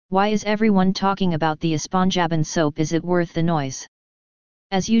Why is everyone talking about the Esponjabon soap? Is it worth the noise?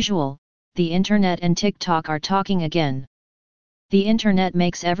 As usual, the internet and TikTok are talking again. The internet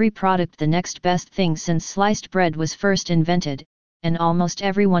makes every product the next best thing since sliced bread was first invented, and almost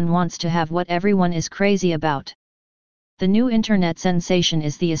everyone wants to have what everyone is crazy about. The new internet sensation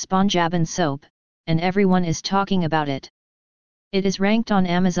is the Esponjabon soap, and everyone is talking about it. It is ranked on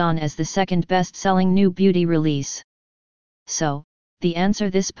Amazon as the second best-selling new beauty release. So, the answer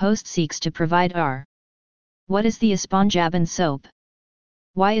this post seeks to provide are: what is the Esponjabon soap?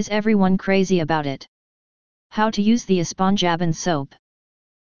 Why is everyone crazy about it? How to use the Esponjabon soap?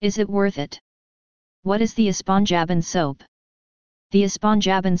 Is it worth it? What is the Esponjabon soap? The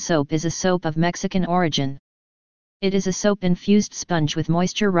Esponjabon soap is a soap of Mexican origin. It is a soap-infused sponge with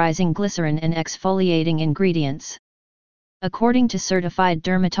moisturizing glycerin and exfoliating ingredients. According to certified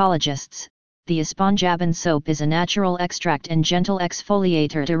dermatologists, the Esponjabon soap is a natural extract and gentle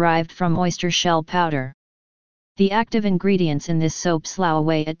exfoliator derived from oyster shell powder. The active ingredients in this soap slough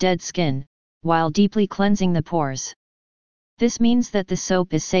away at dead skin, while deeply cleansing the pores. This means that the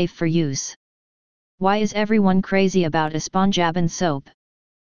soap is safe for use. Why is everyone crazy about Esponjabon soap?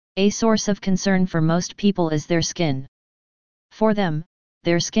 A source of concern for most people is their skin. For them,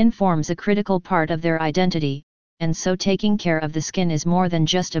 their skin forms a critical part of their identity, and so taking care of the skin is more than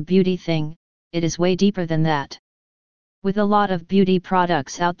just a beauty thing, it is way deeper than that. With a lot of beauty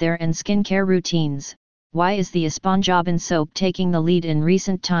products out there and skincare routines, why is the Esponjabon soap taking the lead in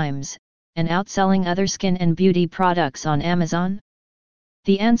recent times, and outselling other skin and beauty products on Amazon?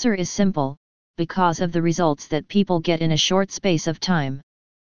 The answer is simple: because of the results that people get in a short space of time.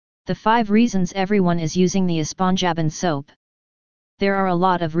 The 5 reasons everyone is using the Esponjabon soap. There are a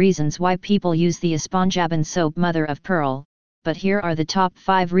lot of reasons why people use the Esponjabon soap mother of pearl, but here are the top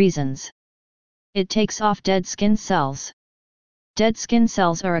 5 reasons. It takes off dead skin cells. Dead skin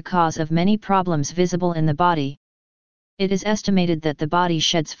cells are a cause of many problems visible in the body. It is estimated that the body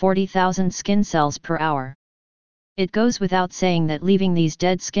sheds 40,000 skin cells per hour. It goes without saying that leaving these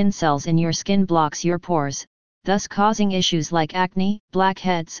dead skin cells in your skin blocks your pores, thus causing issues like acne,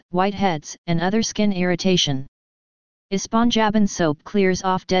 blackheads, whiteheads, and other skin irritation. Esponjabon soap clears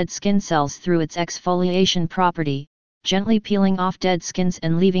off dead skin cells through its exfoliation property, gently peeling off dead skins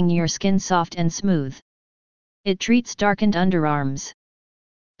and leaving your skin soft and smooth. It treats darkened underarms.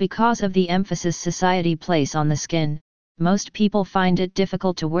 Because of the emphasis society place on the skin, most people find it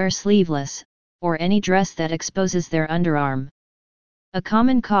difficult to wear sleeveless, or any dress that exposes their underarm. A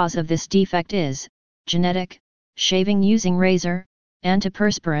common cause of this defect is genetic, shaving using razor,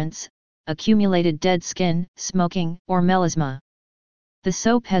 antiperspirants, accumulated dead skin, smoking, or melasma. The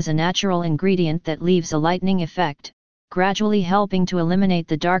soap has a natural ingredient that leaves a lightening effect, gradually helping to eliminate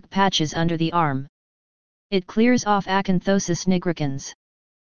the dark patches under the arm. It clears off acanthosis nigricans.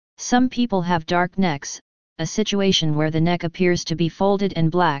 Some people have dark necks, a situation where the neck appears to be folded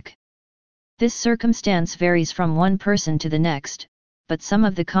and black. This circumstance varies from one person to the next, but some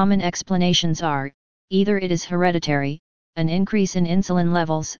of the common explanations are: either it is hereditary, an increase in insulin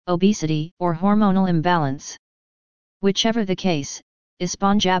levels, obesity, or hormonal imbalance. Whichever the case,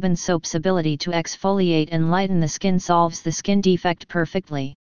 Esponjabon soap's ability to exfoliate and lighten the skin solves the skin defect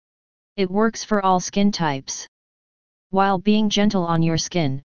perfectly. It works for all skin types. While being gentle on your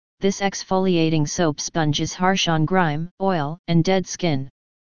skin, this exfoliating soap sponge is harsh on grime, oil, and dead skin.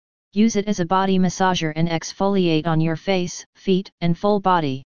 Use it as a body massager and exfoliate on your face, feet, and full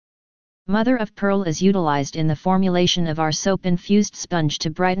body. Mother of pearl is utilized in the formulation of our soap-infused sponge to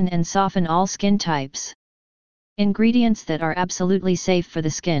brighten and soften all skin types. Ingredients that are absolutely safe for the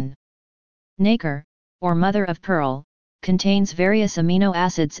skin. Nacre, or mother of pearl, contains various amino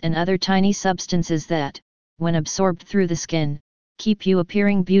acids and other tiny substances that, when absorbed through the skin, keep you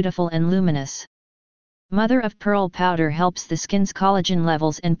appearing beautiful and luminous. Mother of pearl powder helps the skin's collagen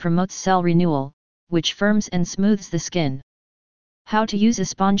levels and promotes cell renewal, which firms and smooths the skin. How to use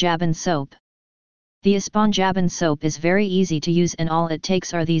Esponjabon soap? The Esponjabon soap is very easy to use, and all it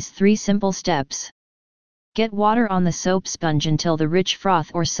takes are these 3 simple steps. Get water on the soap sponge until the rich froth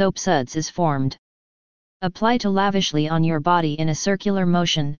or soap suds is formed. Apply to lavishly on your body in a circular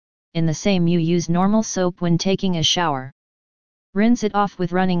motion, in the same you use normal soap when taking a shower. Rinse it off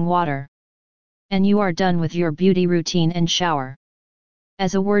with running water. And you are done with your beauty routine and shower.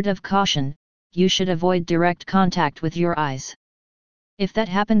 As a word of caution, you should avoid direct contact with your eyes. If that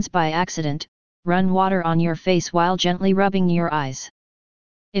happens by accident, run water on your face while gently rubbing your eyes.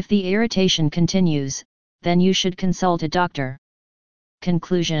 If the irritation continues, then you should consult a doctor.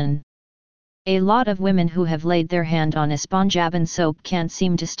 Conclusion: a lot of women who have laid their hand on Esponjabon soap can't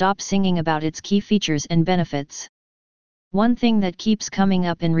seem to stop singing about its key features and benefits. One thing that keeps coming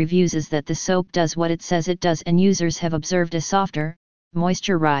up in reviews is that the soap does what it says it does, and users have observed a softer,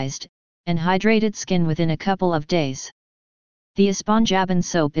 moisturized, and hydrated skin within a couple of days. The Esponjabon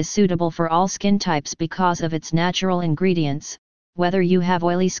soap is suitable for all skin types because of its natural ingredients, whether you have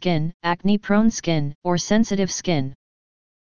oily skin, acne-prone skin, or sensitive skin.